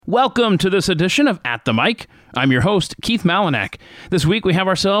Welcome to this edition of At the Mic. I'm your host, Keith Malinak. This week we have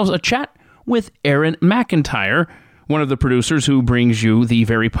ourselves a chat with Aaron McIntyre, one of the producers who brings you the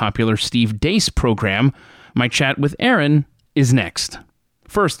very popular Steve Deace program. My chat with Aaron is next.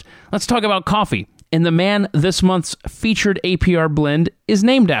 First, let's talk about coffee, and the man this month's featured APR blend is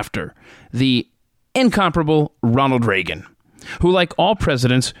named after, the incomparable Ronald Reagan, who, like all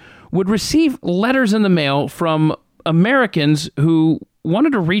presidents, would receive letters in the mail from Americans who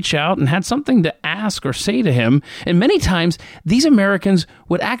wanted to reach out and had something to ask or say to him. And many times, these Americans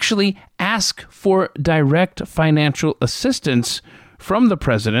would actually ask for direct financial assistance from the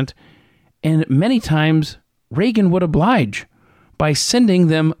president. And many times, Reagan would oblige by sending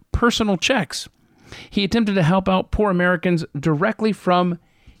them personal checks. He attempted to help out poor Americans directly from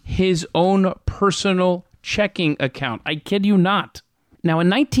his own personal checking account. I kid you not. Now, in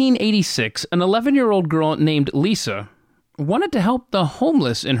 1986, an 11-year-old girl named Lisa wanted to help the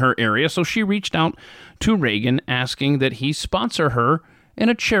homeless in her area, so she reached out to Reagan asking that he sponsor her in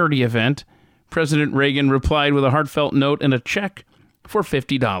a charity event. President Reagan replied with a heartfelt note and a check for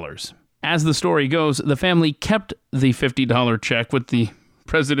 $50. As the story goes, the family kept the $50 check with the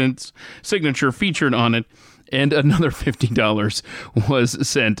president's signature featured on it, and another $50 was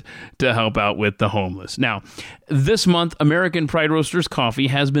sent to help out with the homeless. Now, this month, American Pride Roasters Coffee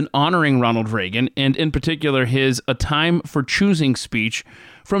has been honoring Ronald Reagan, and in particular his A Time for Choosing speech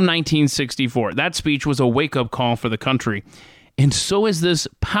from 1964. That speech was a wake-up call for the country, and so is this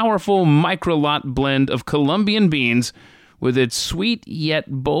powerful micro-lot blend of Colombian beans with its sweet yet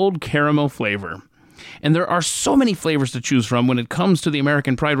bold caramel flavor. And there are so many flavors to choose from when it comes to the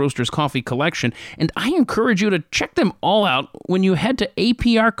American Pride Roasters Coffee collection, and I encourage you to check them all out when you head to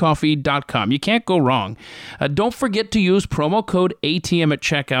aprcoffee.com. You can't go wrong. Don't forget to use promo code ATM at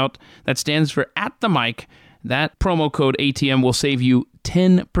checkout. That stands for At the Mic. That promo code ATM will save you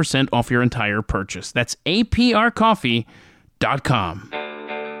 10% off your entire purchase. That's aprcoffee.com.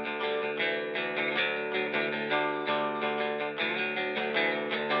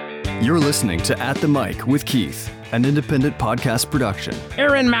 You're listening to At the Mic with Keith, an independent podcast production.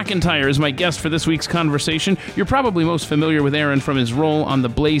 Aaron McIntyre is my guest for this week's conversation. You're probably most familiar with Aaron from his role on the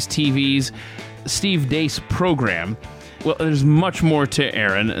Blaze TV's Steve Deace program. Well, there's much more to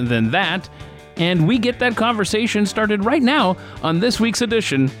Aaron than that, and we get that conversation started right now on this week's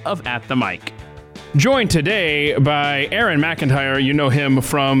edition of At the Mic. Joined today by Aaron McIntyre. You know him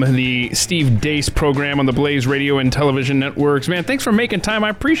from the Steve Deace program on the Blaze radio and television networks. Man, thanks for making time. I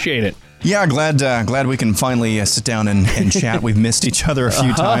appreciate it. Yeah, glad we can finally sit down and chat. We've missed each other a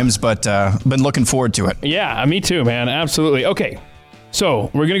few times, but been looking forward to it. Yeah, me too, man. Absolutely. Okay, so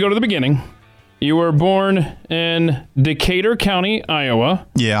we're going to go to the beginning. You were born in Decatur County, Iowa.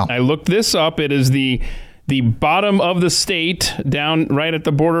 Yeah. I looked this up. It is the bottom of the state, down right at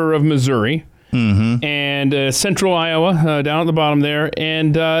the border of Missouri. Mm-hmm. And central Iowa, down at the bottom there.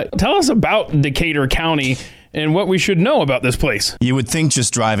 And tell us about Decatur County and what we should know about this place. You would think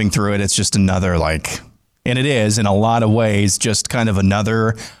just driving through it, it's just another, and it is in a lot of ways, just kind of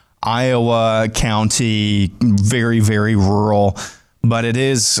another Iowa county, very, very rural. But it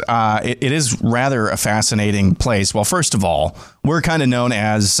is rather a fascinating place. Well, first of all, we're kind of known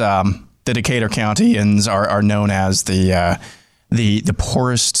as the Decatur Countyans are known as the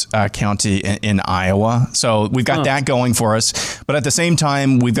poorest county in Iowa. So we've got that going for us. But at the same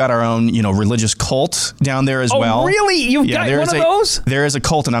time, we've got our own, religious cult down there as well. Oh, really? You've got one of those? There is a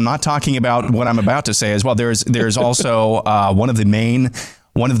cult, and I'm not talking about what I'm about to say as well. There's also one of the main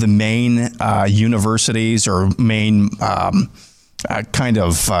universities or main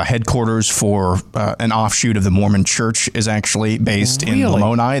headquarters for an offshoot of the Mormon Church is actually based in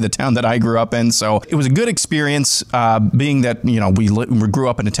Lamoni, the town that I grew up in. So it was a good experience, being that, we grew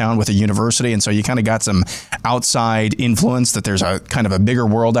up in a town with a university. And so you kind of got some outside influence that there's a kind of a bigger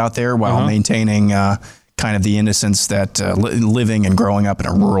world out there while maintaining kind of the innocence that living and growing up in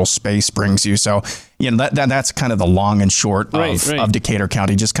a rural space brings you. So, that's kind of the long and short of Decatur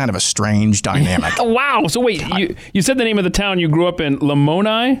County, just kind of a strange dynamic. Wow. So wait, you said the name of the town you grew up in,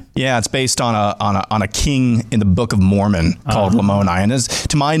 Lamoni? Yeah, it's based on a king in the Book of Mormon called Lamoni. And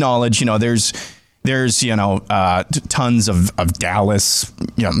to my knowledge, there's tons of Dallas,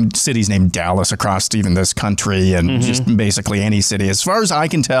 cities named Dallas across even this country, and just basically any city. As far as I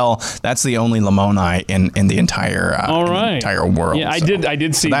can tell, that's the only Lamoni in the entire entire world. Yeah, I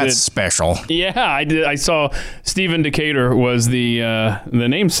did see that's special. Yeah, I did. I saw Stephen Decatur was the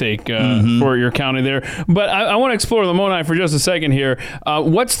namesake for your county there. But I want to explore Lamoni for just a second here.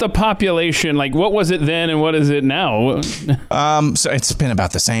 What's the population like? What was it then, and what is it now? So it's been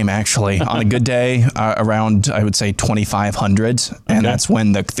about the same, actually. On a good day, around, I would say, 2,500. And that's when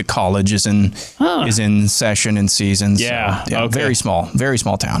when the college is in session and season. Yeah. So, Okay. Very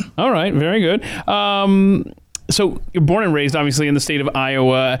small town. All right, very good. So you're born and raised, obviously, in the state of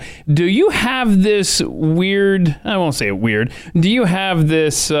Iowa. Do you have this weird, I won't say it weird, do you have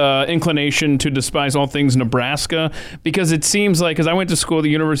this inclination to despise all things Nebraska? Because it seems like, because I went to school at the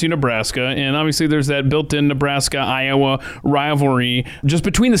University of Nebraska, and obviously there's that built-in Nebraska-Iowa rivalry just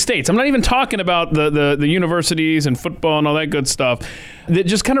between the states. I'm not even talking about the universities and football and all that good stuff. That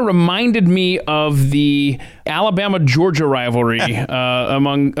just kind of reminded me of the Alabama-Georgia rivalry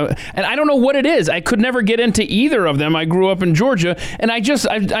among, and I don't know what it is. I could never get into either of them. I grew up in Georgia, and I just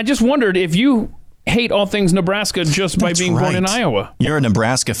wondered if you hate all things Nebraska just by being born in Iowa. You're a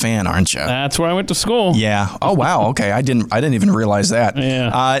Nebraska fan, aren't you? That's where I went to school. Yeah. Oh wow. Okay. I didn't even realize that.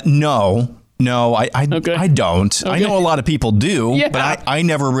 Yeah. No, I don't. I know a lot of people do, Yeah. but I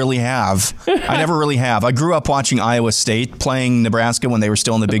never really have. I grew up watching Iowa State playing Nebraska when they were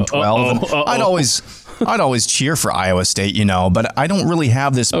still in the Big 12. And I'd always cheer for Iowa State, but I don't really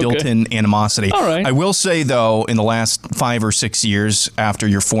have this built-in animosity. All right. I will say, though, in the last 5 or 6 years after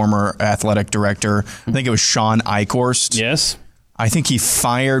your former athletic director, I think it was Sean Eichhorst. Yes. I think he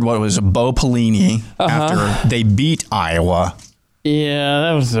fired Bo Pelini after they beat Iowa. Yeah,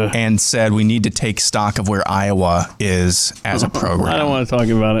 that was and said we need to take stock of where Iowa is as a program. I don't want to talk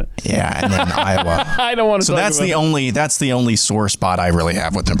about it. Yeah, and then Iowa. I don't want to. So that's the only sore spot I really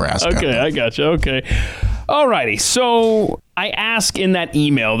have with Nebraska. Okay, I gotcha. Okay, alrighty. So I ask in that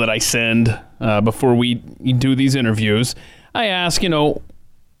email that I send before we do these interviews. I ask,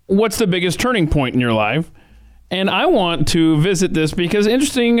 what's the biggest turning point in your life? And I want to visit this because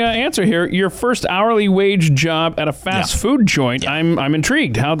interesting answer here. Your first hourly wage job at a fast food joint. Yeah. I'm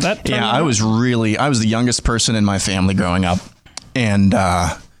intrigued. How'd that turn out? I was the youngest person in my family growing up, and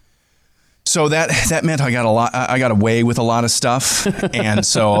so that meant I got away with a lot of stuff, and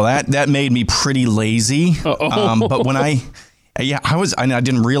so that made me pretty lazy. But when I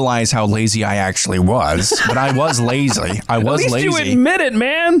didn't realize how lazy I actually was, but I was lazy. At least you admit it,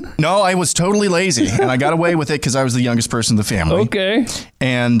 man. No, I was totally lazy, and I got away with it because I was the youngest person in the family. Okay.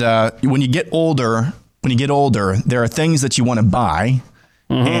 And when you get older, there are things that you want to buy,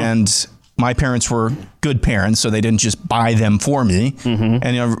 and my parents were good parents, so they didn't just buy them for me. And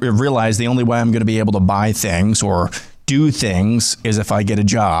I realized the only way I'm going to be able to buy things or do things is if I get a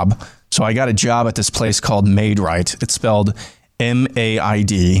job. So I got a job at this place called Maid-Rite. It's spelled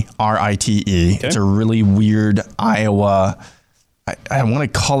Maidrite. Okay. It's a really weird Iowa. I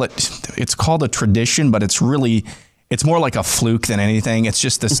want to call it's called a tradition, but it's more like a fluke than anything. It's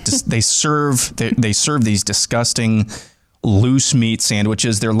just this. they serve these disgusting loose meat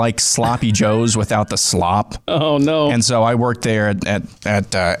sandwiches. They're like sloppy joes without the slop. Oh no! And so I worked there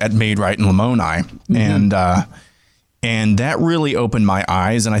at Maid-Rite in Lamoni, and that really opened my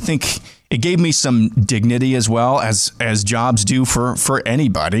eyes, and I think it gave me some dignity as well as jobs do for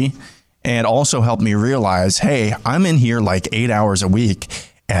anybody, and also helped me realize, hey, I'm in here like 8 hours a week,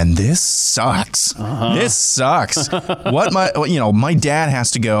 and this sucks. This sucks. My dad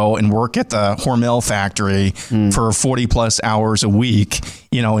has to go and work at the Hormel factory for 40 plus hours a week,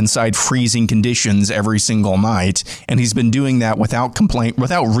 inside freezing conditions every single night. And he's been doing that without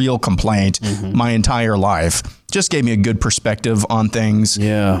real complaint my entire life. Just gave me a good perspective on things.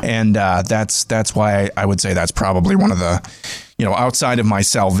 Yeah. And that's why I would say that's probably one of the, outside of my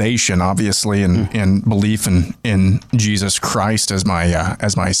salvation, obviously, and belief in Jesus Christ as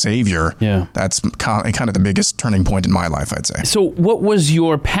my Savior. Yeah. That's kind of the biggest turning point in my life, I'd say. So what was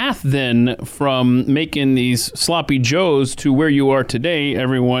your path then from making these sloppy joes to where you are today?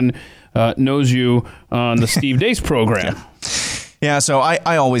 Everyone knows you on the Steve Deace program. Yeah, so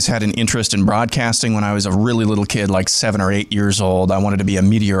I always had an interest in broadcasting when I was a really little kid, like 7 or 8 years old. I wanted to be a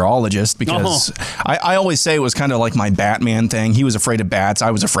meteorologist because I always say it was kind of like my Batman thing. He was afraid of bats.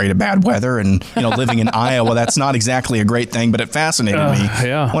 I was afraid of bad weather. And, living in Iowa, that's not exactly a great thing, but it fascinated me.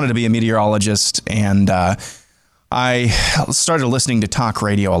 Yeah. I wanted to be a meteorologist. And I started listening to talk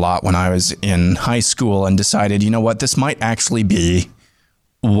radio a lot when I was in high school and decided, this might actually be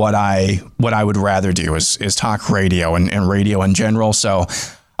what I would rather do is talk radio and radio in general. So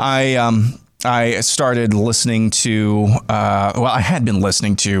I started listening to, I had been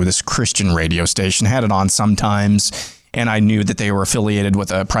listening to this Christian radio station, had it on sometimes, and I knew that they were affiliated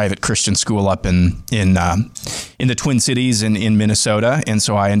with a private Christian school up in the Twin Cities in Minnesota. And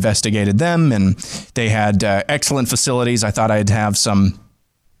so I investigated them, and they had excellent facilities. I thought I'd have some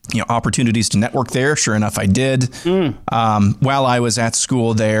opportunities to network there. Sure enough, I did. While I was at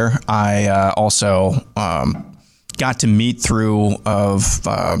school there, I also got to meet through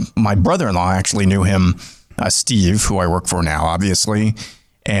my brother-in-law. I actually knew him, Steve, who I work for now, obviously.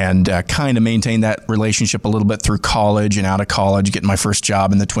 and kind of maintained that relationship a little bit through college and out of college, getting my first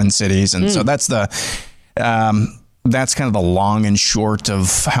job in the Twin Cities. And so that's kind of the long and short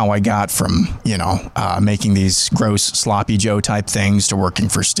of how I got from, making these gross sloppy Joe type things to working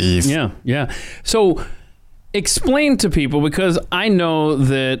for Steve. Yeah. So explain to people, because I know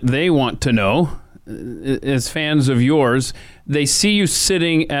that they want to know, as fans of yours, they see you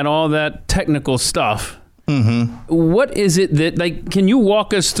sitting at all that technical stuff. Mm-hmm. What is it that, can you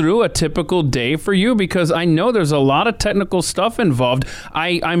walk us through a typical day for you? Because I know there's a lot of technical stuff involved.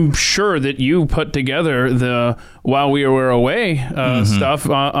 I'm sure that you put together the while we were away stuff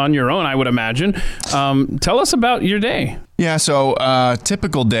on your own, I would imagine. Tell us about your day. Yeah, so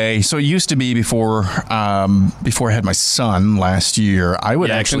typical day. So it used to be before I had my son last year, I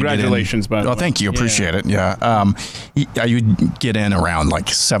would actually congratulations, get in. by the way. Thank you. Appreciate it. Yeah. I would get in around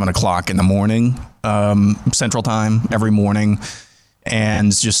 7 o'clock in the morning, Central Time, every morning,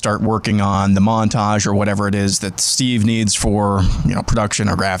 and just start working on the montage or whatever it is that Steve needs for, production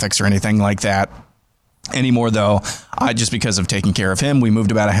or graphics or anything like that. Anymore, though, just because of taking care of him, we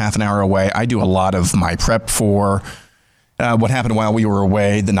moved about a half an hour away. I do a lot of my prep for what happened while we were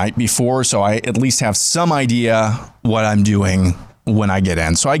away the night before, so I at least have some idea what I'm doing when I get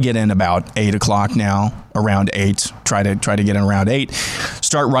in. So I get in about 8 o'clock now, around 8, try to get in around 8,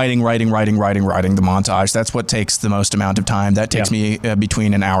 start writing the montage. That's what takes the most amount of time. That takes me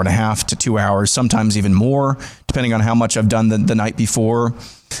between an hour and a half to 2 hours, sometimes even more, depending on how much I've done the night before.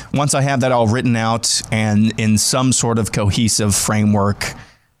 Once I have that all written out and in some sort of cohesive framework,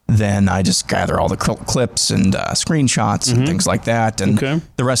 then I just gather all the clips and screenshots and things like that. And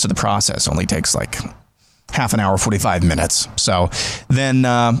the rest of the process only takes half an hour, 45 minutes. So then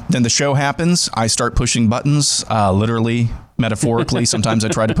the show happens. I start pushing buttons, literally, metaphorically. Sometimes I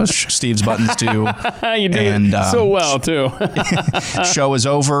try to push Steve's buttons too. You do it so well too. Show is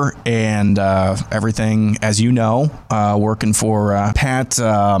over and everything, as you know, working for Pat,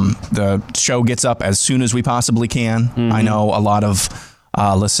 the show gets up as soon as we possibly can. I know a lot of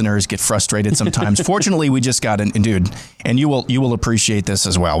listeners get frustrated sometimes. Fortunately, we just got dude, and you will appreciate this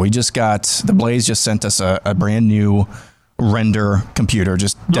as well. We just got the Blaze just sent us a brand new render computer,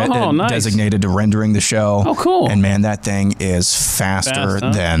 just nice. designated to rendering the show. Oh, cool! And man, that thing is faster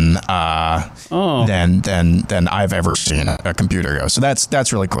than I've ever seen a computer go. So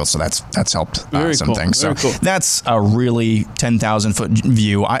that's really cool. So that's helped some things. So that's a really 10,000-foot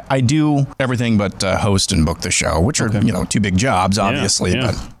view. I do everything but host and book the show, which are two big jobs, obviously.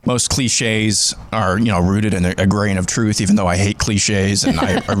 But most cliches are rooted in a grain of truth. Even though I hate cliches, and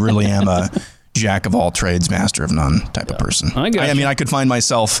I really am a jack of all trades, master of none type of person. I mean, I could find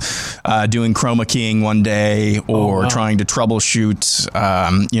myself doing chroma keying one day, or trying to troubleshoot,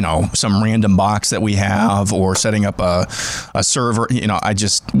 some random box that we have, or setting up a server. I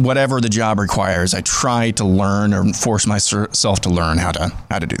just, whatever the job requires, I try to learn or force myself to learn how to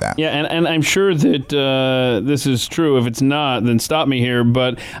do that. Yeah, and I'm sure that this is true. If it's not, then stop me here.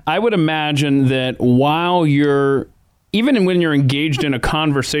 But I would imagine that while even when you're engaged in a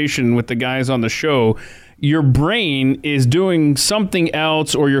conversation with the guys on the show, your brain is doing something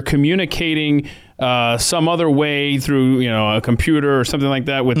else, or you're communicating some other way through, a computer or something like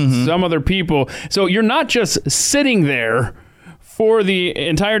that with some other people. So you're not just sitting there for the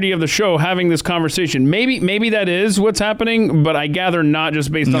entirety of the show having this conversation. Maybe that is what's happening, but I gather not,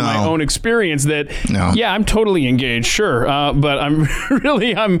 just based on my own experience, that I'm totally engaged, sure, but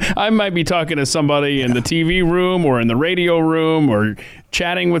I might be talking to somebody in the TV room or in the radio room, or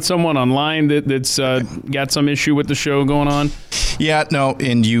chatting with someone online that's got some issue with the show going on. Yeah, no,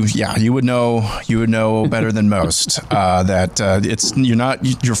 and you would know better than most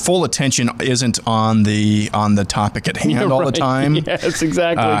that your full attention isn't on the topic at hand all the time. Yes,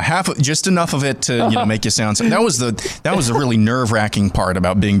 exactly. Just enough of it to make you sound. That was the really nerve-wracking part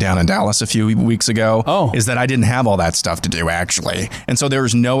about being down in Dallas a few weeks ago. Is that I didn't have all that stuff to do actually, and so there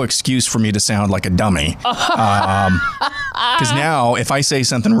was no excuse for me to sound like a dummy. Because now, if I say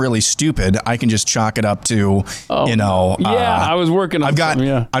something really stupid, I can just chalk it up to I was working on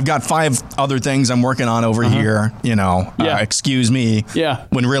I've got 5 other things I'm working on over here, excuse me. Yeah.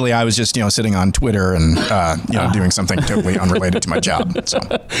 When really I was just, sitting on Twitter and, doing something totally unrelated to my job. So.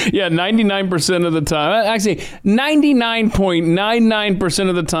 Yeah, 99% of the time, actually 99.99%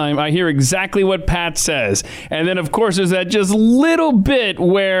 of the time, I hear exactly what Pat says. And then, of course, there's that just little bit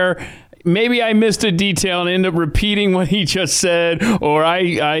where maybe I missed a detail and end up repeating what he just said, or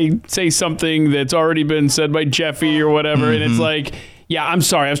I say something that's already been said by Jeffy or whatever, and it's like, yeah, I'm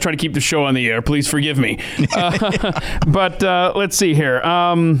sorry, I was trying to keep the show on the air. Please forgive me. But let's see here.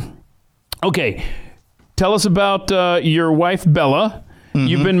 Okay, tell us about your wife, Bella.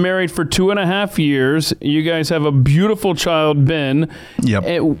 You've been married for 2.5 years. You guys have a beautiful child, Ben. Yep.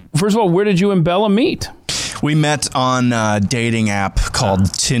 First of all, where did you and Bella meet? We met on a dating app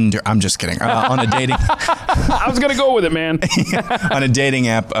called Tinder. I'm just kidding. On a dating I was going to go with it, man. on a dating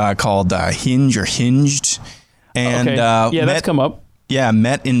app called Hinge or Hinged. And that's come up. Yeah,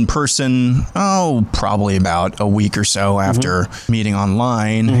 met in person, probably about a week or so after meeting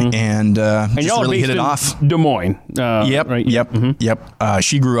online, and just really hit it off. Des Moines. Yep, right? Yep.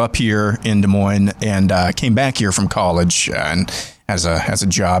 She grew up here in Des Moines and came back here from college and has a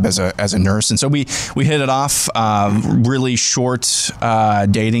job as a nurse, and so we hit it off. Really short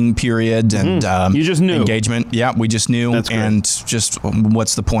dating period and you just knew engagement. Yeah, we just knew. That's great. And just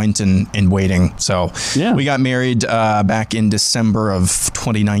what's the point in waiting? So we got married back in December of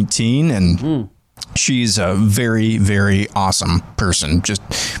 2019, and she's a very, very awesome person. Just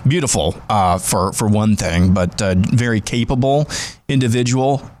beautiful for one thing, but very capable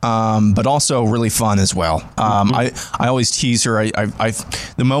individual, but also really fun as well. I always tease her.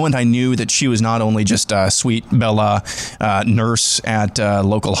 The moment I knew that she was not only just a sweet Bella nurse at a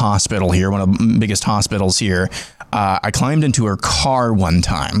local hospital here, one of the biggest hospitals here, I climbed into her car one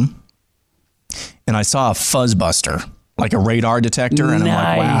time and I saw a fuzzbuster, like a radar detector, and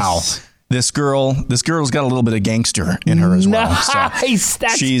I'm like, wow. This girl's got a little bit of gangster in her as well. Nice, so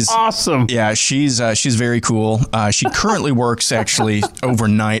that's awesome. Yeah, she's very cool. She currently works actually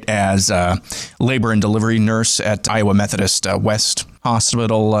overnight as a labor and delivery nurse at Iowa Methodist West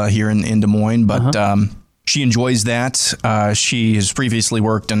Hospital here in Des Moines, but she enjoys that. She has previously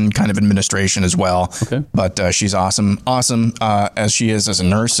worked in kind of administration as well. Okay. But she's awesome as she is as a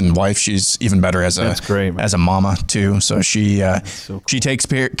nurse and wife. She's even better as a mama too. So she takes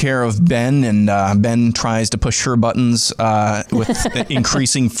care of Ben, and Ben tries to push her buttons with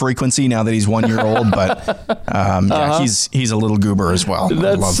increasing frequency now that he's 1 year old. But he's a little goober as well.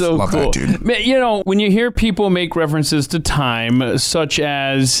 That's love that cool. dude. You know, when you hear people make references to time, such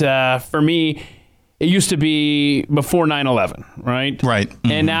as for me, it used to be before 9/11, right? Right.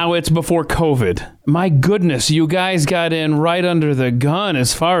 Mm-hmm. And now it's before COVID. My goodness, you guys got in right under the gun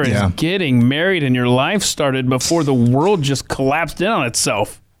as far as getting married, and your life started before the world just collapsed in on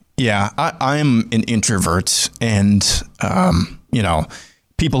itself. Yeah, I'm an introvert, and,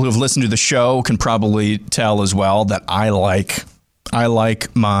 people who have listened to the show can probably tell as well that I like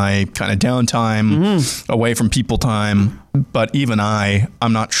my kind of downtime, away from people time, but even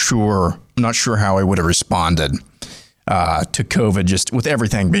I'm not sure how I would have responded to COVID, just with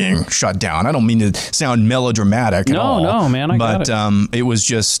everything being shut down. I don't mean to sound melodramatic at all. No, man, I got it. It was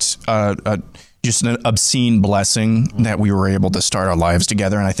just an obscene blessing that we were able to start our lives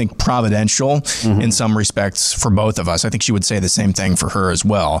together, and I think providential in some respects for both of us. I think she would say the same thing for her as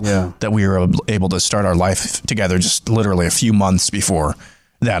well, that we were able to start our life together just literally a few months before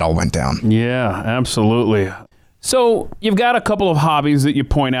that all went down. Yeah, absolutely. So you've got a couple of hobbies that you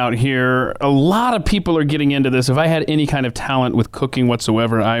point out here. A lot of people are getting into this. If I had any kind of talent with cooking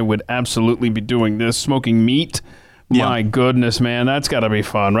whatsoever, I would absolutely be doing this. Smoking meat. My goodness, man, that's got to be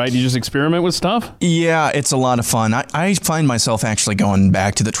fun, right? You just experiment with stuff? Yeah, it's a lot of fun. I find myself actually going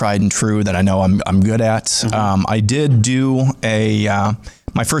back to the tried and true that I know I'm good at. I did do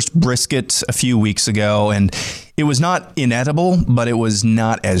my first brisket a few weeks ago, and it was not inedible, but it was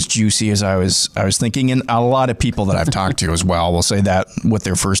not as juicy as I was thinking. And a lot of people that I've talked to as well will say that with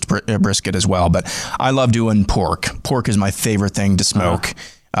their first brisket as well. But I love doing pork. Pork is my favorite thing to smoke.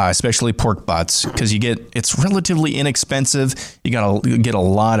 Especially pork butts, because it's relatively inexpensive. You get a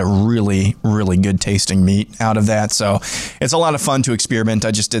lot of really, really good tasting meat out of that. So it's a lot of fun to experiment.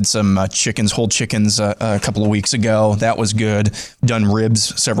 I just did some whole chickens a couple of weeks ago. That was good. Done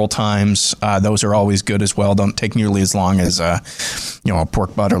ribs several times. Those are always good as well. Don't take nearly as long as a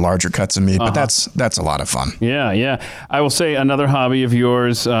pork butt or larger cuts of meat, but that's a lot of fun. Yeah. I will say another hobby of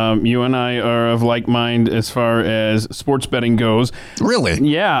yours. You and I are of like mind as far as sports betting goes.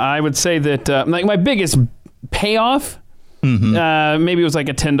 Really? Yeah, I would say that like my biggest payoff, maybe it was like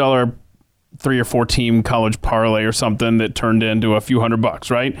a $10 3 or 4 team college parlay or something that turned into a few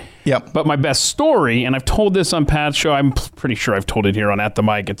 $100, right? Yep. But my best story, and I've told this on Pat's show, I'm pretty sure I've told it here on At the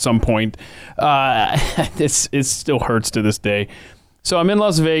Mic at some point. It still hurts to this day. So I'm in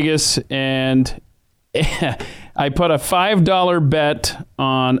Las Vegas, and I put a $5 bet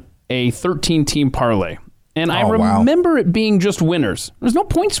on a 13-team parlay. And I remember it being just winners. There's no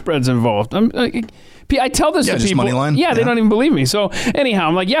point spreads involved. I tell this to just people. Money line? Yeah, they don't even believe me. So anyhow,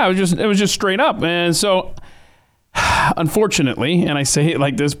 I'm like, it was just straight up. And so, unfortunately, and I say it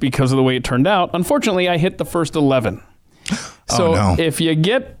like this because of the way it turned out, unfortunately, I hit the first 11. So if you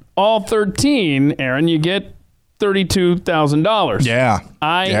get all 13, Aaron, you get $32,000. Yeah.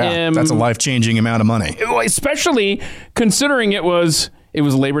 That's a life-changing amount of money. Especially considering it was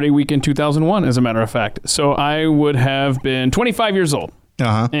Labor Day weekend 2001, as a matter of fact. So I would have been 25 years old.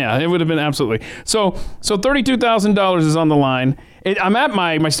 Uh-huh. Yeah, it would have been absolutely. So $32,000 is on the line. I'm at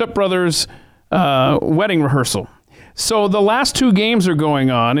my stepbrother's wedding rehearsal. So the last two games are going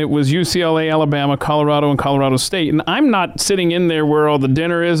on. It was UCLA, Alabama, Colorado, and Colorado State. And I'm not sitting in there where all the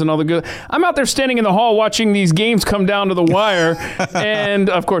dinner is and all the good. I'm out there standing in the hall watching these games come down to the wire. And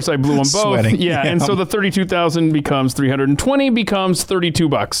of course, I blew them both. Sweating. Yeah. And so the $32,000 becomes $320, becomes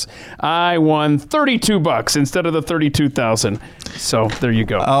 $32. I won $32 instead of the $32,000. So there you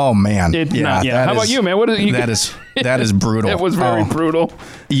go. Oh man. How about you, man? What is you? That is brutal. It was very brutal.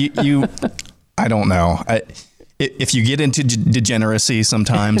 You I don't know. If you get into degeneracy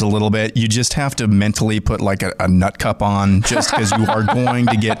sometimes a little bit, you just have to mentally put like a nut cup on, just because you are going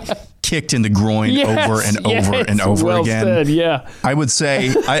to get kicked in the groin over and over and over again. Said, yeah. I would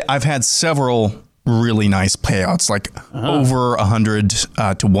say I've had several really nice payouts, like over 100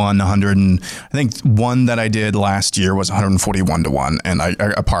 to 100. And I think one that I did last year was 141 to 1, and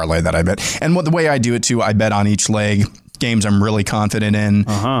a parlay that I bet. And the way I do it too, I bet on each leg. Games I'm really confident in.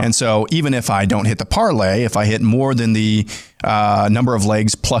 And so even if I don't hit the parlay, if I hit more than the number of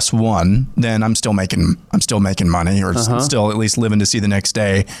legs plus one, then I'm still making money, or still at least living to see the next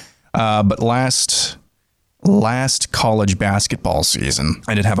day. But last college basketball season,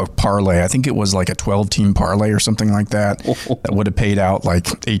 I did have a parlay. I think it was like a 12-team parlay or something like that. That would have paid out like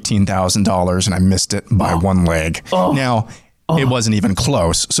 $18,000, and I missed it by one leg. Now, it wasn't even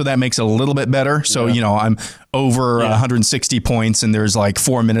close. So that makes it a little bit better. So, I'm over 160 points, and there's like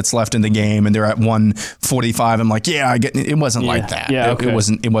 4 minutes left in the game, and they're at 145. I'm like, I get it. It wasn't like that. Yeah, it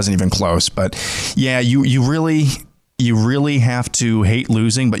wasn't even close. But yeah, you really have to hate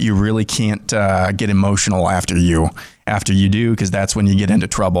losing, but you really can't get emotional after you do, because that's when you get into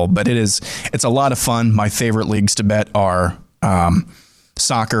trouble. But it's a lot of fun. My favorite leagues to bet are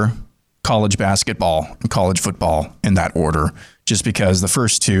soccer, college basketball, and college football, in that order, just because the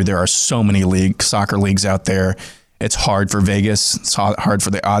first two, there are so many soccer leagues out there. It's hard for Vegas. It's hard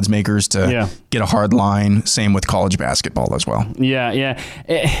for the odds makers to get a hard line. Same with college basketball as well. Yeah.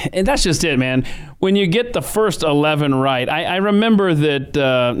 And that's just it, man. When you get the first 11 right, I remember that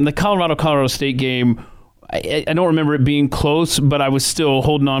the Colorado State game, I don't remember it being close, but I was still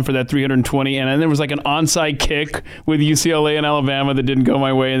holding on for that 320. And then there was like an onside kick with UCLA and Alabama that didn't go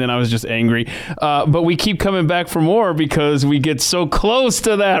my way, and then I was just angry. But we keep coming back for more because we get so close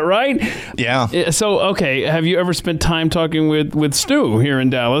to that, right? Yeah. So, okay, have you ever spent time talking with Stu here in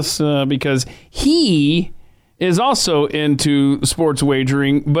Dallas? Because he is also into sports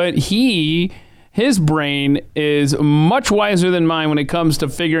wagering, but his brain is much wiser than mine when it comes to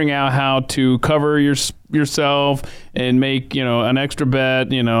figuring out how to cover yourself and make, an extra bet,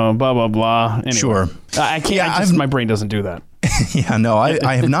 blah, blah, blah. Anyway, sure. I can't, my brain doesn't do that. Yeah, no,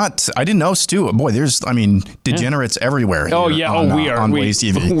 I have not. I didn't know Stu. Boy, there's, degenerates everywhere. Oh, yeah. We are. On Blaze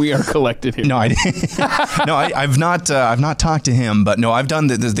TV. We are collected here. No, I've not talked to him, but no, I've done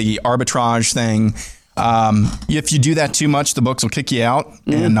the arbitrage thing. If you do that too much, the books will kick you out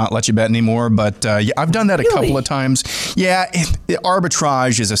and not let you bet anymore. But I've done that a couple of times. Yeah,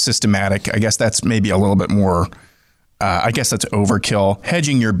 arbitrage is a systematic. I guess that's maybe a little bit more. I guess that's overkill.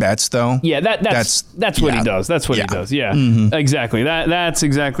 Hedging your bets, though. Yeah, that's what he does. That's what he does. Yeah, exactly. That's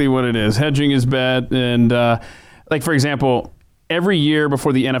exactly what it is. Hedging his bet, and like for example, every year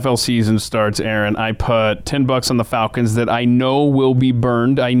before the NFL season starts, Aaron, I put $10 on the Falcons that I know will be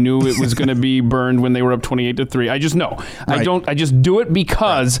burned. I knew it was going to be burned when they were up 28-3. I just know. Right. I just do it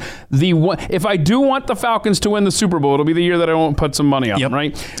because if I do want the Falcons to win the Super Bowl, it'll be the year that I won't put some money on them,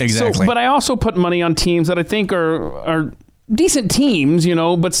 right? Exactly. So, but I also put money on teams that I think are decent teams,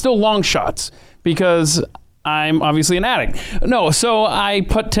 but still long shots, because I'm obviously an addict. No, so I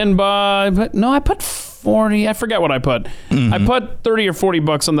put $10. No, I put 40. I forget what I put. I put 30 or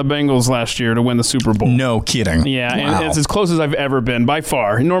 $40 on the Bengals last year to win the Super Bowl. No kidding. Yeah, and it's as close as I've ever been by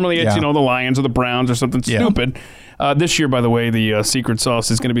far. Normally it's the Lions or the Browns or something stupid. This year, by the way, the secret sauce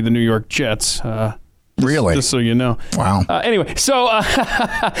is going to be the New York Jets. Really? Just so you know. Wow. Anyway, so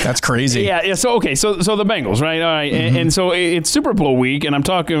that's crazy. Yeah. So okay. So the Bengals, right? All right. And so it's Super Bowl week, and I'm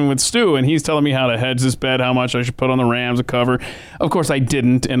talking with Stu, and he's telling me how to hedge this bet, how much I should put on the Rams to cover. Of course, I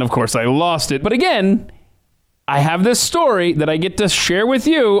didn't, and of course, I lost it. But again, I have this story that I get to share with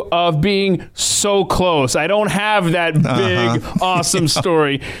you of being so close. I don't have that big, awesome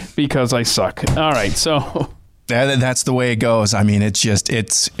story because I suck. All right. So. That's the way it goes. I mean,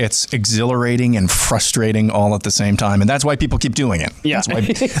 it's exhilarating and frustrating all at the same time, and that's why people keep doing it. Yeah,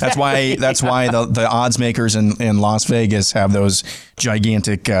 that's why the odds makers in Las Vegas have those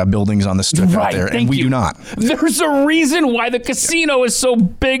gigantic buildings on the strip out there, and we do not. There's a reason why the casino is so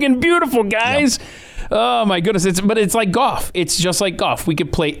big and beautiful, guys. Yep. Oh my goodness! But it's like golf. It's just like golf. We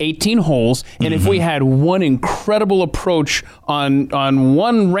could play 18 holes, and if we had one incredible approach on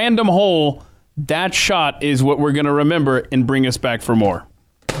one random hole, that shot is what we're going to remember and bring us back for more.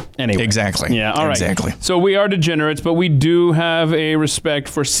 Anyway. Exactly. Yeah, all right. Exactly. So we are degenerates, but we do have a respect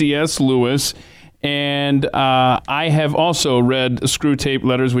for C.S. Lewis. And I have also read Screw Tape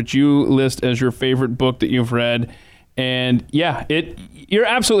Letters, which you list as your favorite book that you've read. And yeah, you're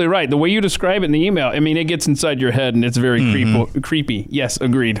absolutely right. The way you describe it in the email, I mean, it gets inside your head and it's very creepy. Yes,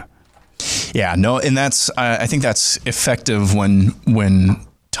 agreed. Yeah, no, and I think that's effective when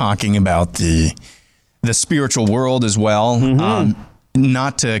talking about the spiritual world as well.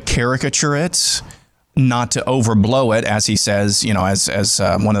 Not to caricature it, not to overblow it, as he says, as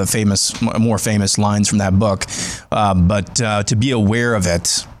one of the more famous lines from that book, but to be aware of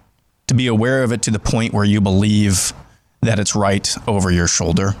it, to the point where you believe that it's right over your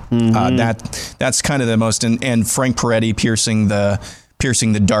shoulder. That's kind of the most, and Frank Peretti piercing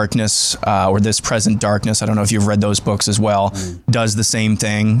the darkness, or This Present Darkness. I don't know if you've read those books as well. Does the same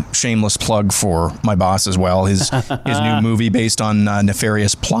thing. Shameless plug for my boss as well. His new movie based on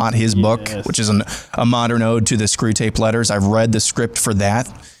Nefarious Plot, his book, which is a modern ode to the Screw Tape Letters. I've read the script for that,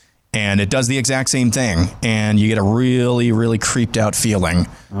 and it does the exact same thing. And you get a really, really creeped out feeling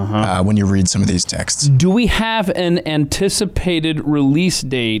when you read some of these texts. Do we have an anticipated release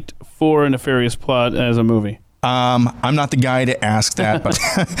date for A Nefarious Plot as a movie? I'm not the guy to ask that, but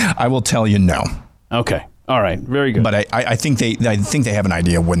I will tell you no. Okay. All right. Very good. But I think they have an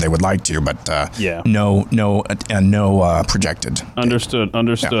idea when they would like to, but no projected. Understood.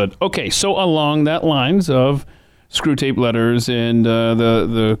 Yeah. Okay. So along that lines of Screw Tape Letters and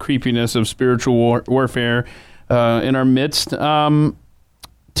the creepiness of spiritual warfare in our midst,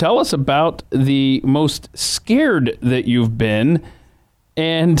 tell us about the most scared that you've been.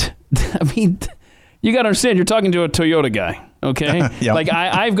 And I mean, you got to understand, you're talking to a Toyota guy, okay? Yep. Like,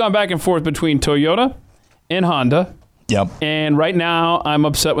 I've gone back and forth between Toyota and Honda. Yep. And right now, I'm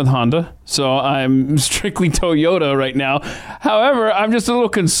upset with Honda, so I'm strictly Toyota right now. However, I'm just a little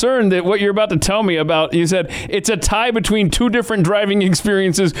concerned that what you're about to tell me about, you said it's a tie between two different driving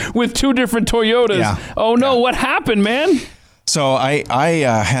experiences with two different Toyotas. Yeah. Oh, no, what happened, man? So I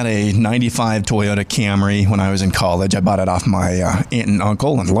had a 95 Toyota Camry when I was in college. I bought it off my aunt and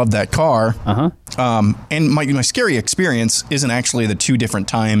uncle and loved that car. And my scary experience isn't actually the two different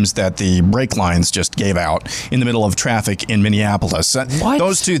times that the brake lines just gave out in the middle of traffic in Minneapolis. What?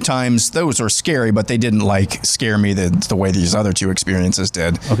 Those two times, those were scary, but they didn't scare me the way these other two experiences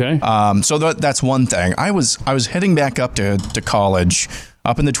did. Okay. So that's one thing. I was heading back up to college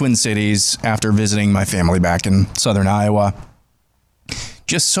up in the Twin Cities after visiting my family back in southern Iowa.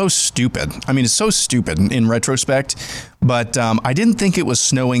 Just so stupid. I mean, it's so stupid in retrospect, but I didn't think it was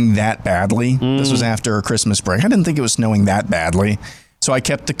snowing that badly. This was after Christmas break. I didn't think it was snowing that badly. So I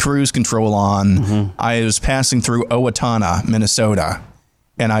kept the cruise control on. I was passing through Owatonna, Minnesota,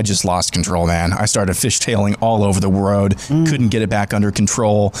 and I just lost control, man. I started fishtailing all over the road, couldn't get it back under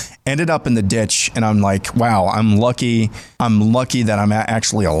control, ended up in the ditch, and I'm like, wow, I'm lucky that I'm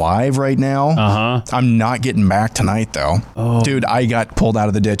actually alive right now. I'm not getting back tonight, though. Dude, I got pulled out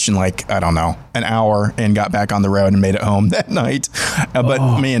of the ditch in an hour and got back on the road and made it home that night.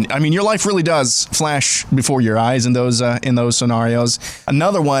 Man, I mean, your life really does flash before your eyes in those scenarios.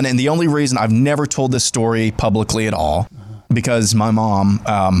 Another one, and the only reason I've never told this story publicly at all, because my mom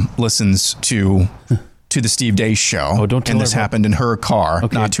listens to the Steve Deace show. Oh, don't tell her. And this happened in her car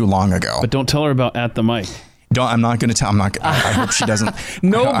not too long ago. But don't tell her about At the Mic. I'm not going to tell. I hope she doesn't.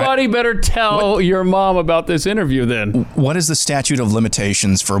 Nobody better tell your mom about this interview then. What is the statute of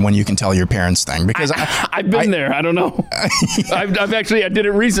limitations for when you can tell your parents thing? Because I've been there. I don't know. I've actually, I did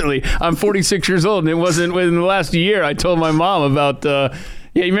it recently. I'm 46 years old, and it wasn't within the last year. I told my mom about,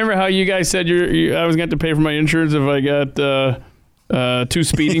 you remember how you guys said I was going to have to pay for my insurance if I got 2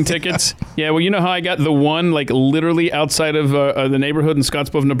 speeding tickets? Yeah, well, you know how I got the one, literally outside of the neighborhood in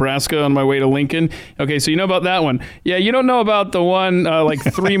Scottsbluff, Nebraska on my way to Lincoln? Okay, so you know about that one. Yeah, you don't know about the one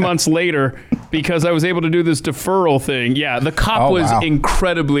 3 months later because I was able to do this deferral thing. Yeah, the cop was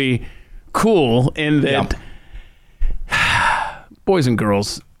incredibly cool in that, boys and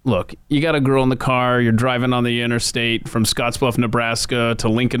girls, look, you got a girl in the car, you're driving on the interstate from Scottsbluff, Nebraska to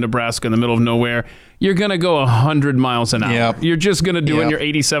Lincoln, Nebraska in the middle of nowhere. You're going to go 100 miles an hour. Yep. You're just going to do it in your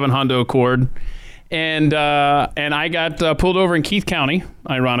 87 Honda Accord. and I got pulled over in Keith County,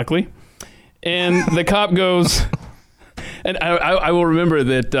 ironically, and the cop goes, and I will remember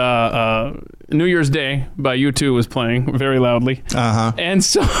that New Year's Day by U2 was playing very loudly, and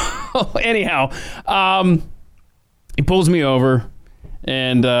so anyhow, he pulls me over.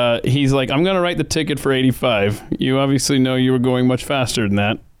 And he's like, I'm going to write the ticket for 85. You obviously know you were going much faster than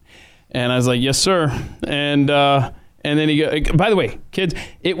that. And I was like, yes, sir. And then he go, by the way, kids,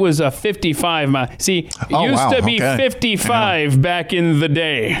 it was a 55 mile. See, it used to be 55 back in the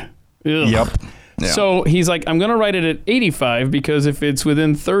day. Ugh. Yep. Yeah. So he's like, I'm going to write it at 85 because if it's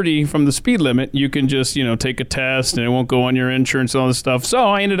within 30 from the speed limit, you can just, take a test and it won't go on your insurance and all this stuff. So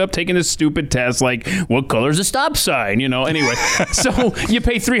I ended up taking this stupid test like, what color's a stop sign? Anyway. So you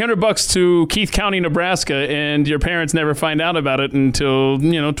pay $300 to Keith County, Nebraska, and your parents never find out about it until,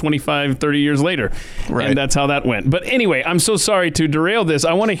 25, 30 years later. Right. And that's how that went. But anyway, I'm so sorry to derail this.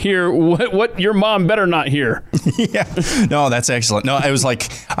 I want to hear what your mom better not hear. Yeah. No, that's excellent. No, it was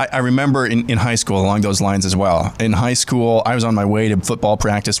like, I remember in high school, along those lines as well. In high school, I was on my way to football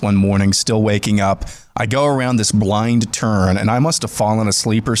practice one morning, still waking up. I go around this blind turn, and I must have fallen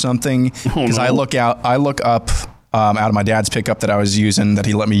asleep or something because I look up out of my dad's pickup that I was using, that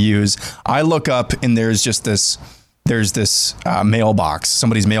he let me use. I look up, and there's this mailbox,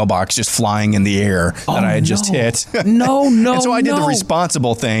 somebody's mailbox just flying in the air that I had just hit. No. And so I did the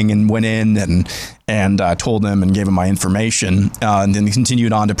responsible thing and went in and told them and gave them my information, and then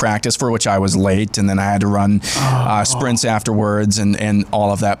continued on to practice, for which I was late, and then I had to run sprints afterwards and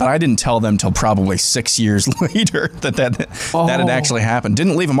all of that. But I didn't tell them till probably 6 years later that had actually happened.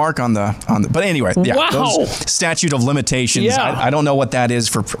 Didn't leave a mark on the. But anyway, yeah, those statute of limitations. Yeah. I don't know what that is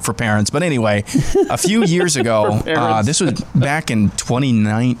for parents, but anyway, a few years ago, this was back in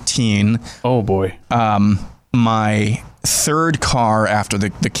 2019. Oh boy. My third car after the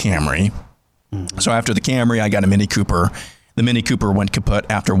Camry. So after the Camry, I got a Mini Cooper. The Mini Cooper went kaput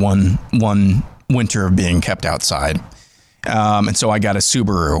after one winter of being kept outside. And so I got a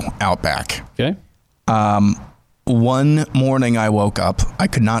Subaru Outback. Okay. One morning I woke up. I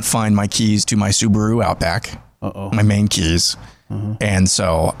could not find my keys to my Subaru Outback. My main keys. And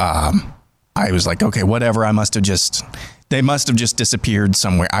so I was like, okay, whatever. They must have just disappeared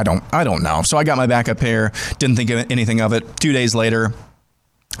somewhere. I don't know. So I got my backup pair. Didn't think of anything of it. 2 days later,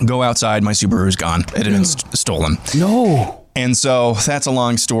 go outside. My Subaru's gone. It had been stolen. No. And so that's a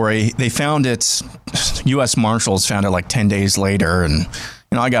long story. They found it. U.S. Marshals found it like 10 days later. And,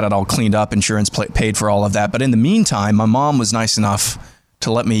 I got it all cleaned up. Insurance paid for all of that. But in the meantime, my mom was nice enough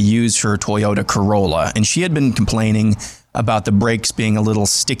to let me use her Toyota Corolla. And she had been complaining about the brakes being a little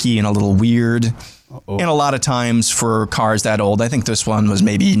sticky and a little weird. And a lot of times for cars that old, I think this one was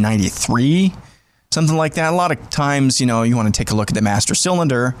maybe 93, something like that. A lot of times, you want to take a look at the master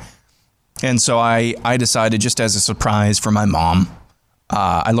cylinder. And so I decided, just as a surprise for my mom,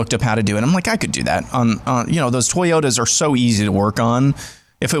 I looked up how to do it. I'm like, I could do that. Those Toyotas are so easy to work on.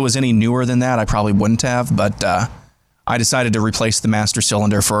 If it was any newer than that, I probably wouldn't have. But I decided to replace the master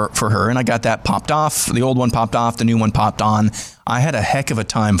cylinder for her, and I got that popped off. The old one popped off, the new one popped on. I had a heck of a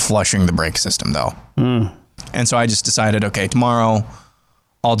time flushing the brake system, though. And so I just decided, okay, tomorrow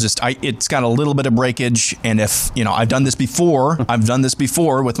it's got a little bit of breakage, and if, I've done this before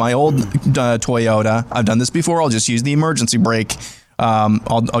with my old Toyota. I've done this before. I'll just use the emergency brake.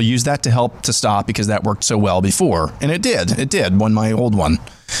 I'll use that to help to stop, because that worked so well before. And it did when my old one.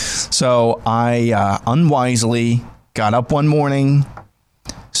 So I unwisely got up one morning,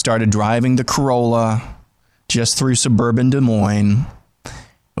 started driving the Corolla just through suburban Des Moines. It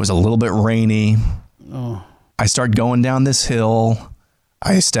was a little bit rainy. I start going down this hill.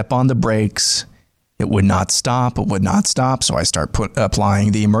 I step on the brakes. It would not stop. So I start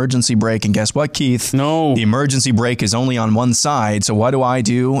applying the emergency brake. And guess what, Keith? No. The emergency brake is only on one side. So what do I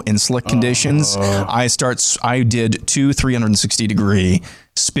do in slick conditions? I did 2 360-degree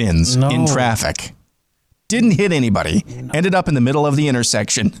spins in traffic. Didn't hit anybody. Ended up in the middle of the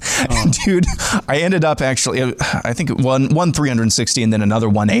intersection. Dude, I ended up actually, I think one 360 and then another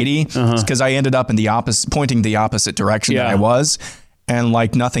 180, because I ended up in pointing the opposite direction that I was. And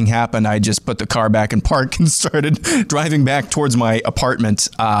like nothing happened. I just put the car back in park and started driving back towards my apartment.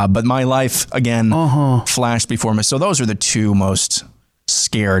 But my life, again, flashed before me. So those are the two most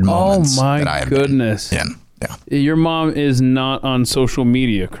scared moments that I have goodness. been in. Yeah. Your mom is not on social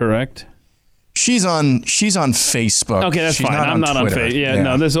media, correct? She's on Facebook. Okay, that's She's fine. I'm not on Facebook. Yeah,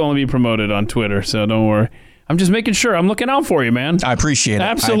 no, this will only be promoted on Twitter, so don't worry. I'm just making sure. I'm looking out for you, man. I appreciate it.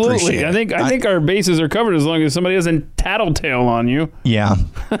 Absolutely. I think our bases are covered as long as somebody doesn't tattletale on you. Yeah,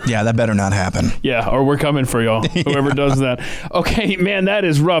 that better not happen. Yeah, or we're coming for y'all, whoever does that. Okay, man, that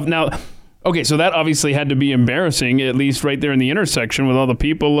is rough. Now, Okay, so that obviously had to be embarrassing, at least right there in the intersection with all the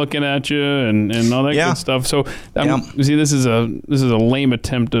people looking at you and all that good stuff. So, see, this is a lame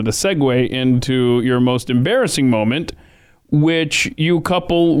attempt at a segue into your most embarrassing moment, which you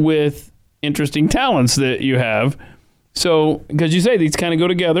couple with interesting talents that you have. So, because you say these kind of go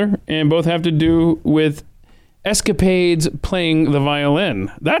together and both have to do with escapades playing the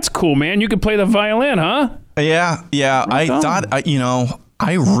violin. That's cool, man. You could play the violin, huh? Yeah.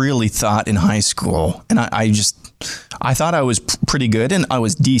 I really thought in high school, and I thought I was pretty good, and I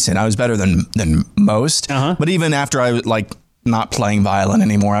was decent. I was better than most. But even after I was like not playing violin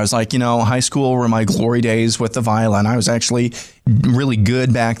anymore, I was like, high school were my glory days with the violin. I was actually really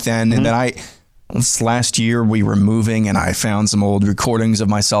good back then. And then this last year we were moving, and I found some old recordings of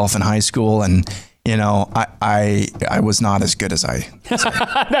myself in high school, and I was not as good as I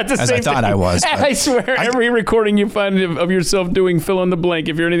thought I was. I swear, every recording you find of yourself doing fill in the blank,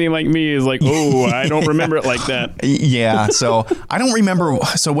 if you're anything like me, is like, oh, I don't remember it like that. Yeah, so I don't remember.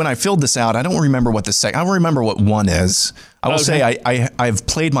 So when I filled this out, I don't remember what the second. I don't remember what one is. I will say I've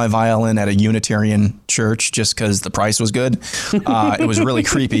played my violin at a Unitarian church just because the price was good. It was really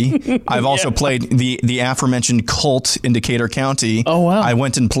creepy. I've also played the aforementioned cult in Decatur County. Oh, wow. I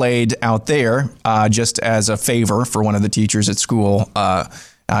went and played out there just as a favor for one of the teachers at school.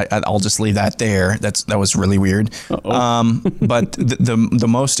 I'll just leave that there. That was really weird. But the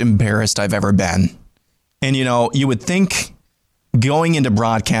most embarrassed I've ever been, and you would think going into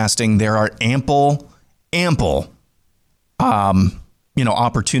broadcasting there are ample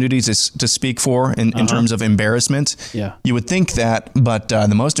opportunities to speak for in terms of embarrassment. Yeah. You would think that, but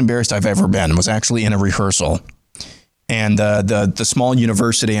the most embarrassed I've ever been was actually in a rehearsal. And the small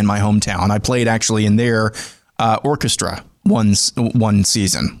university in my hometown, I played actually in their orchestra one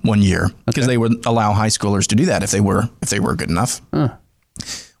season, 1 year, because they would allow high schoolers to do that if they were good enough.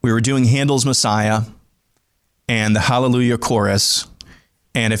 We were doing Handel's Messiah and the Hallelujah chorus.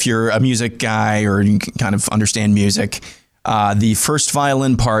 And if you're a music guy or you can kind of understand music, the first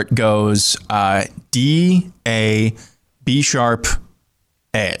violin part goes D, A, B sharp,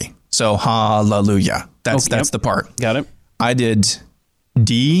 A. So hallelujah. That's the part. Got it. I did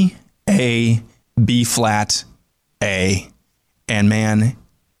D, A, B flat, A, and man,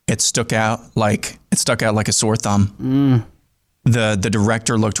 it stuck out like a sore thumb. The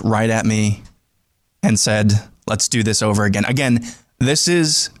director looked right at me and said, "Let's do this over again." Again, this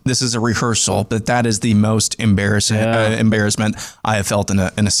is a rehearsal, but that is the most embarrassment I have felt in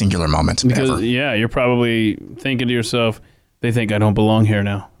a singular moment. Because ever. You're probably thinking to yourself, they think I don't belong here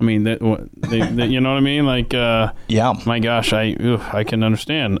now. I mean, you know what I mean? Like, my gosh, I can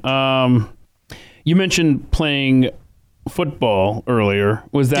understand. You mentioned playing football earlier.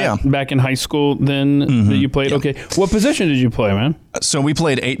 Was that back in high school then that you played? Okay. What position did you play, man? So we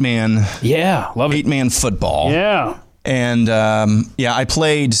played 8-man. Yeah, love it. 8-man football. Yeah. And I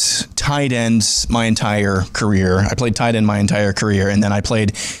played tight end my entire career. And then I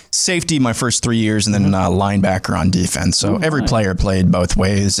played safety my first 3 years, and then linebacker on defense. So every player played both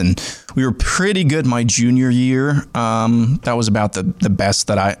ways, and we were pretty good my junior year. That was about the best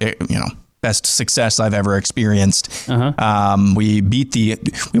that best success I've ever experienced. We went to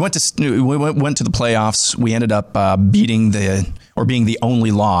the playoffs. We ended up being the only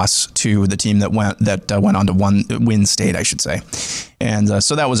loss to the team that went on to win state, I should say. And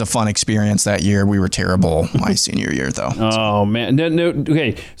so that was a fun experience that year. We were terrible my senior year, though. Oh, man. No,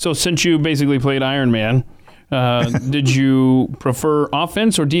 okay, so since you basically played Iron Man, did you prefer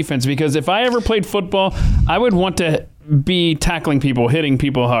offense or defense? Because if I ever played football, I would want to be tackling people, hitting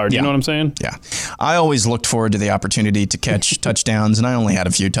people hard. You know what I'm saying? Yeah. I always looked forward to the opportunity to catch touchdowns, and I only had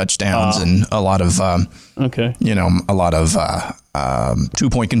a few touchdowns and a lot of, a lot of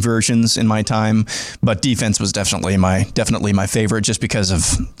 2-point conversions in my time. But defense was definitely my favorite, just because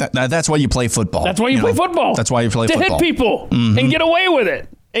of that's why you play football. That's why you play football. That's why you play football. To hit people and get away with it.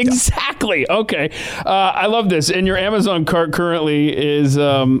 Exactly. Yeah. Okay. I love this. And your Amazon cart currently is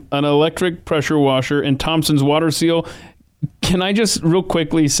an electric pressure washer and Thompson's water seal. Can I just real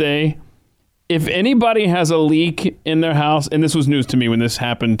quickly say, if anybody has a leak in their house, and this was news to me when this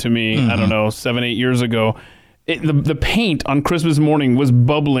happened to me, I don't know, 7-8 years ago, the paint on Christmas morning was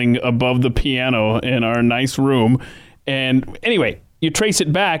bubbling above the piano in our nice room. And anyway, you trace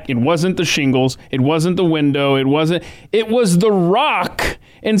it back, it wasn't the shingles, it wasn't the window, it was the rock.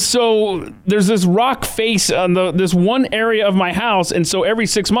 And so there's this rock face on this one area of my house, and so every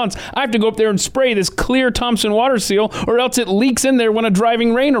 6 months I have to go up there and spray this clear Thompson water seal, or else it leaks in there when a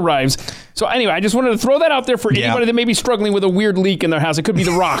driving rain arrives. So anyway, I just wanted to throw that out there for anybody that may be struggling with a weird leak in their house. It could be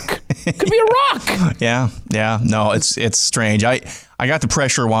the rock. It could be a rock. Yeah. No, it's strange. I got the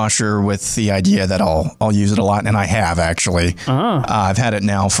pressure washer with the idea that I'll use it a lot, and I have actually. I've had it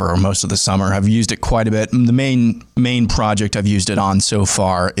now for most of the summer. I've used it quite a bit. The main project I've used it on so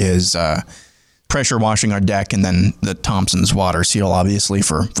far is pressure washing our deck, and then the Thompson's water seal, obviously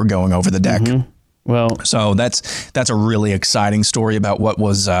for going over the deck. Well, so that's a really exciting story about what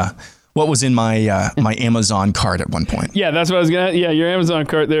was in my my Amazon cart at one point. Yeah, that's what I was gonna. Yeah, your Amazon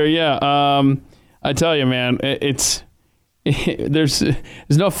cart there. Yeah, I tell you, man, there's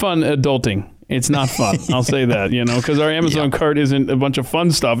no fun adulting. It's not fun. I'll say that, because our Amazon cart isn't a bunch of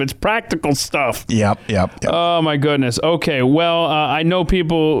fun stuff. It's practical stuff. Yep. Oh, my goodness. Okay, well, I know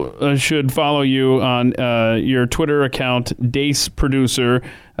people should follow you on your Twitter account, Deace Producer,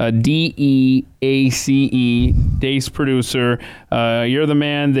 DEACE, Deace Producer. You're the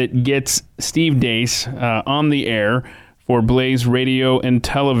man that gets Steve Deace on the air for Blaze Radio and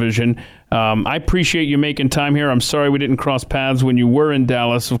Television. I appreciate you making time here. I'm sorry we didn't cross paths when you were in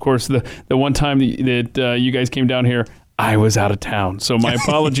Dallas. Of course, the one time that you guys came down here, I was out of town. So my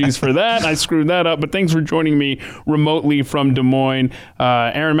apologies for that. I screwed that up. But thanks for joining me remotely from Des Moines.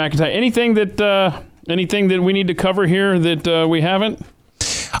 Aaron McIntyre, anything that we need to cover here that we haven't?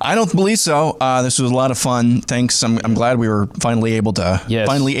 I don't believe so. This was a lot of fun. Thanks. I'm glad we were finally able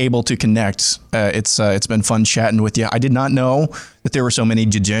to connect. It's been fun chatting with you. I did not know that there were so many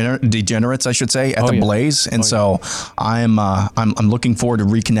degenerates, I should say, at the Blaze, and so I'm looking forward to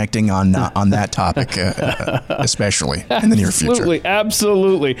reconnecting on that topic, especially in the near future.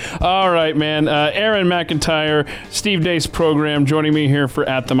 Absolutely. All right, man. Aaron McIntyre, Steve Deace program, joining me here for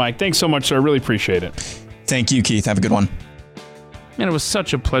At the Mic. Thanks so much, sir. I really appreciate it. Thank you, Keith. Have a good one. Man, it was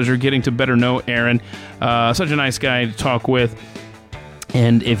such a pleasure getting to better know Aaron. Such a nice guy to talk with.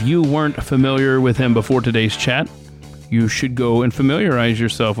 And if you weren't familiar with him before today's chat, you should go and familiarize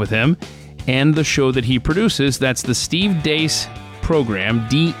yourself with him and the show that he produces. That's the Steve Deace program,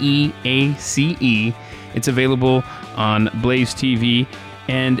 DEACE. It's available on Blaze TV.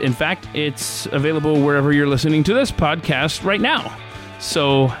 And in fact, it's available wherever you're listening to this podcast right now.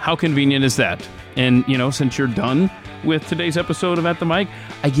 So how convenient is that? And, since you're done with today's episode of At the Mic,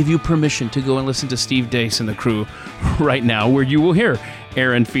 I give you permission to go and listen to Steve Deace and the crew right now, where you will hear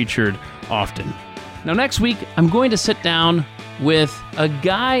Aaron featured often. Now, next week, I'm going to sit down with a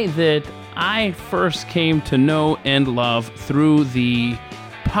guy that I first came to know and love through the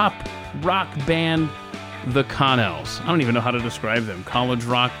pop rock band, the Connells. I don't even know how to describe them. College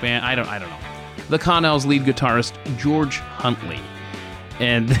rock band. I don't know. The Connells lead guitarist, George Huntley.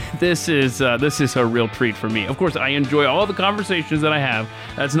 And this is a real treat for me. Of course, I enjoy all the conversations that I have.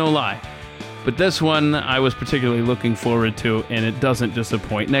 That's no lie. But this one I was particularly looking forward to, and it doesn't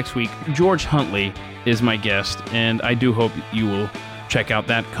disappoint. Next week, George Huntley is my guest, and I do hope you will check out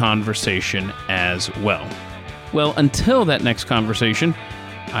that conversation as well. Well, until that next conversation,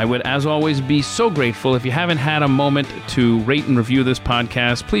 I would, as always, be so grateful if you haven't had a moment to rate and review this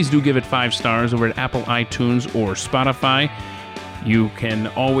podcast. Please do give it 5 stars over at Apple iTunes or Spotify. You can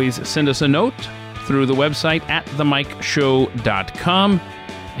always send us a note through the website at themicshow.com.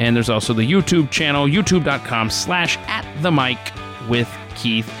 And there's also the YouTube channel, youtube.com/atthemic with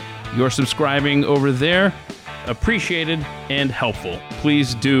Keith. You're subscribing over there. Appreciated and helpful.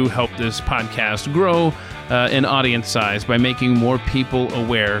 Please do help this podcast grow in audience size by making more people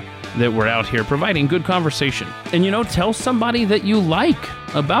aware that we're out here providing good conversation. And, tell somebody that you like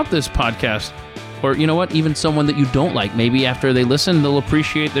about this podcast. Or, even someone that you don't like. Maybe after they listen, they'll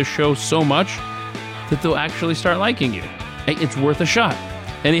appreciate this show so much that they'll actually start liking you. Hey, it's worth a shot.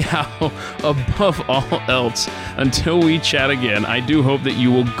 Anyhow, above all else, until we chat again, I do hope that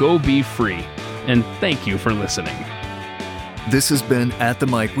you will go be free. And thank you for listening. This has been At the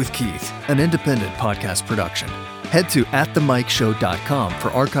Mic with Keith, an independent podcast production. Head to atthemicshow.com for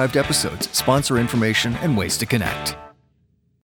archived episodes, sponsor information, and ways to connect.